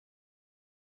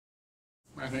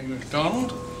My name is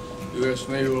Donald, U.S.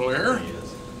 Naval Air,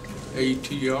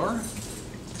 ATR,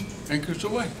 Anchors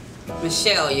Away.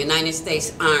 Michelle, United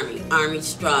States Army, Army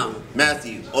Strong.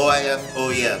 Matthew, OIF,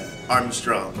 OEF, Army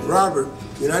Strong. Robert,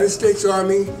 United States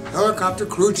Army, Helicopter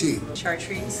Crew Chief.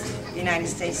 Chartreuse, United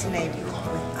States Navy, with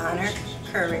honor,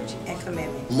 courage, and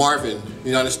commitment. Marvin,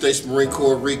 United States Marine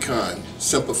Corps Recon,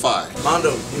 Semper Fi.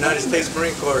 Mondo, United States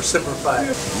Marine Corps, Semper Fi.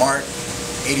 Mark,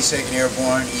 82nd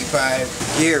Airborne,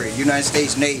 E5. Gary, United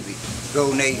States Navy,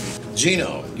 go Navy.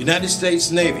 Gino, United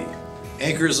States Navy,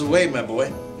 Anchors Away, my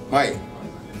boy. Mike,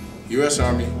 U.S.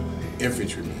 Army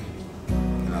Infantryman,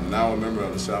 and I'm now a member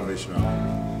of the Salvation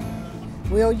Army.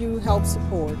 Will you help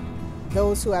support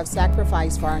those who have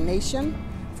sacrificed for our nation,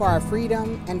 for our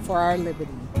freedom, and for our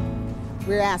liberty?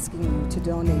 We're asking you to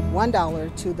donate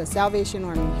 $1 to the Salvation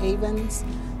Army Havens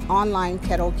online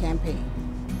kettle campaign,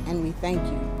 and we thank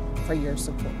you for your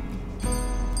support.